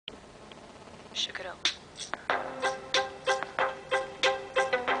shook it up.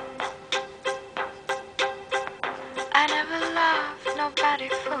 I never loved nobody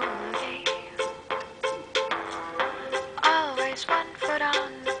fully. Always 1 foot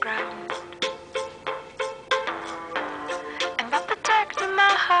on the ground. And by protecting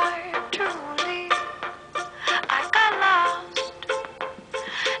my heart truly, I got lost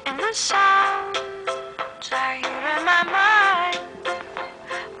in the sounds I hear in my mind.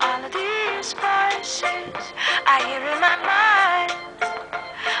 All of these voices I hear in my mind.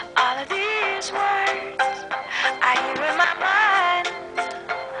 All of these words I hear in my mind.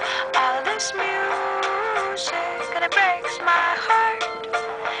 All of this music, and it breaks my heart.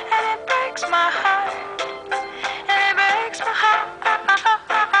 And it breaks my heart. And it breaks my heart.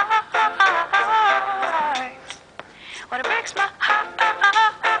 When it breaks my heart.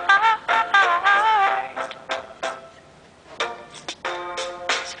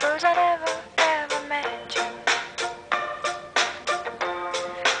 Suppose I never, ever met you.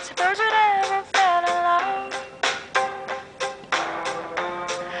 Suppose I never fell in love.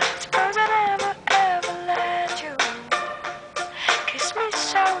 Suppose I never, ever let you kiss me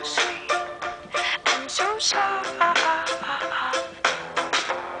so sweet and so soft.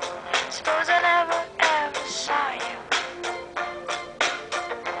 Suppose I never, ever saw you.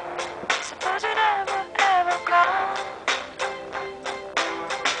 Suppose you never, ever called.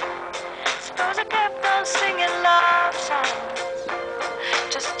 Suppose I kept on singing love songs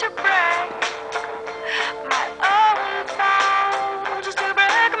just to break my own fall, just to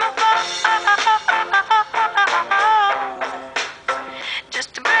break my fall,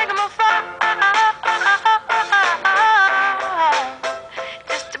 just to break my fall,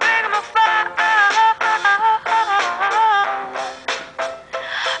 just to break my fall,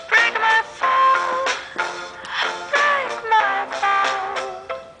 break my fall, break my fall.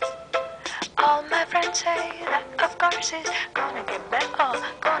 All my friends say that of course it's gonna get better,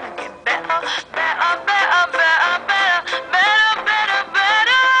 gonna get better, better, better, better, better, better, better,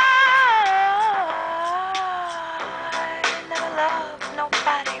 better. I never loved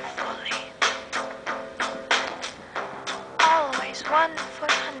nobody fully. Always 1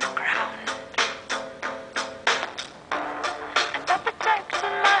 foot on the ground. And by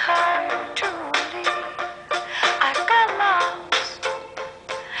protecting my heart truly, I got lost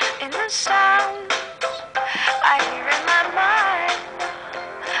in the sounds I hear in my mind.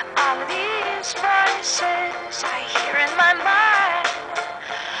 All of these voices I hear in my mind.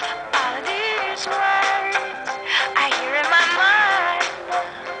 All of these words I hear in my mind.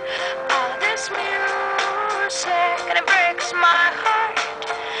 All of this music, and it breaks my heart.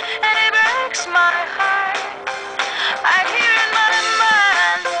 And it breaks my heart. I hear in my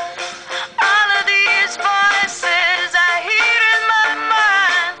mind. All of these voices I hear in my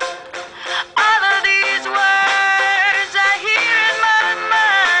mind. All of these words I hear in my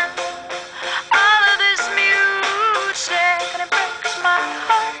mind. All of this music, and it breaks my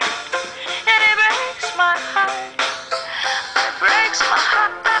heart. And it breaks my heart. It breaks my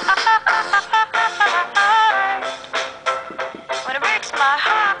heart. When it breaks my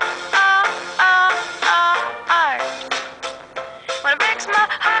heart. When it breaks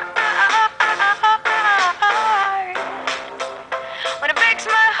my heart. When it breaks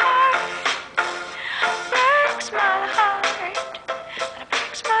my heart. Breaks my heart. When it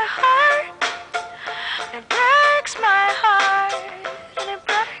breaks my heart. It breaks my heart. And it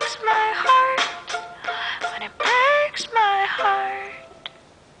breaks my heart. When it breaks my heart.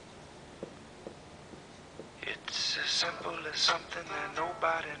 It's as simple as something that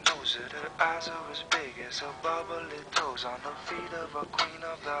nobody knows it. Her eyes are as big as her bubbly toes. On the feet of a queen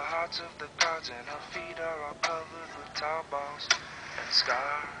of the hearts of the cards, and her feet are all covered with tar balls and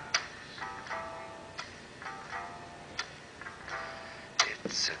scars.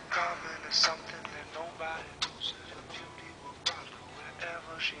 It's a common as something that nobody knows it. Her beauty will follow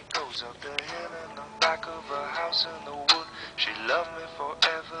wherever she goes. Up the hill in the back of her house in the wood. She loved me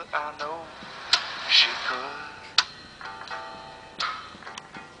forever, I know she could.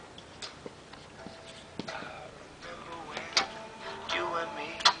 You and me,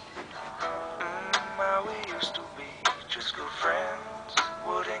 how we used to be, just good friends,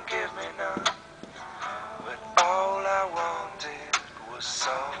 wouldn't give me none, but all I wanted was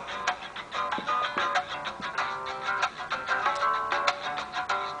some.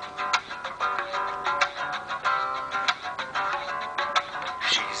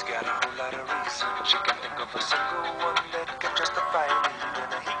 She's got a whole lot of reasons, she can think of a single one that can justify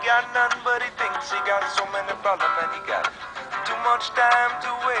leaving. He got none, but he thinks he got so many problems, and he got too much time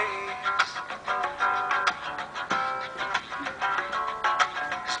to waste.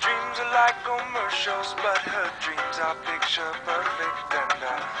 Streams of like commercials, but her dreams are picture perfect, and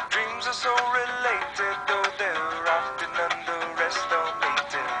her dreams are so related, though they're often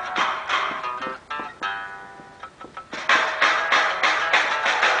underestimated.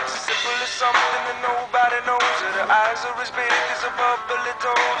 Simple as something that nobody knows, that her eyes are as big as her bubbly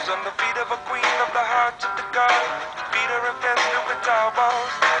toes, on the feet of a queen of the heart of the god. Feet are infested with towel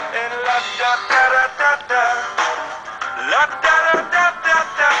balls, and la da da da da da, la da da da da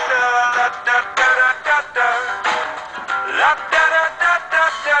da da, la da da da da da, la da da da da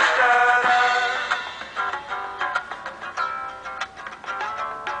da da.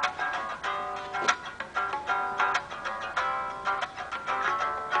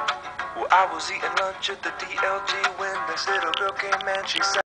 Well, I was eating lunch at the DLG when this little girl came and she said,